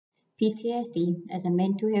PTSD is a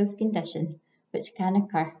mental health condition which can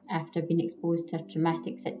occur after being exposed to a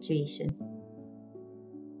traumatic situation.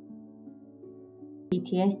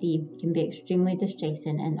 PTSD can be extremely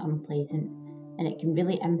distressing and unpleasant, and it can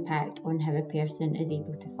really impact on how a person is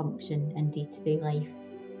able to function in day-to-day life.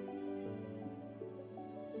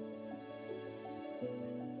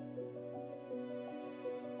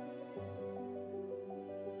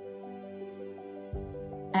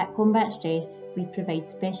 At Combat Stress, we provide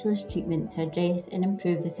specialist treatment to address and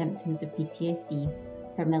improve the symptoms of PTSD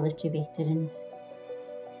for military veterans.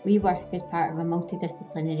 We work as part of a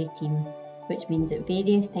multidisciplinary team, which means that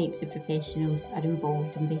various types of professionals are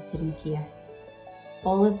involved in veteran care.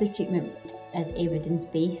 All of the treatment is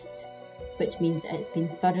evidence-based, which means that it's been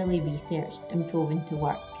thoroughly researched and proven to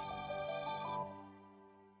work.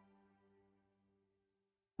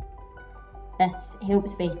 This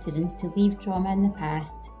helps veterans to leave trauma in the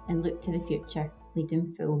past and look to the future,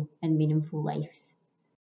 leading full and meaningful lives.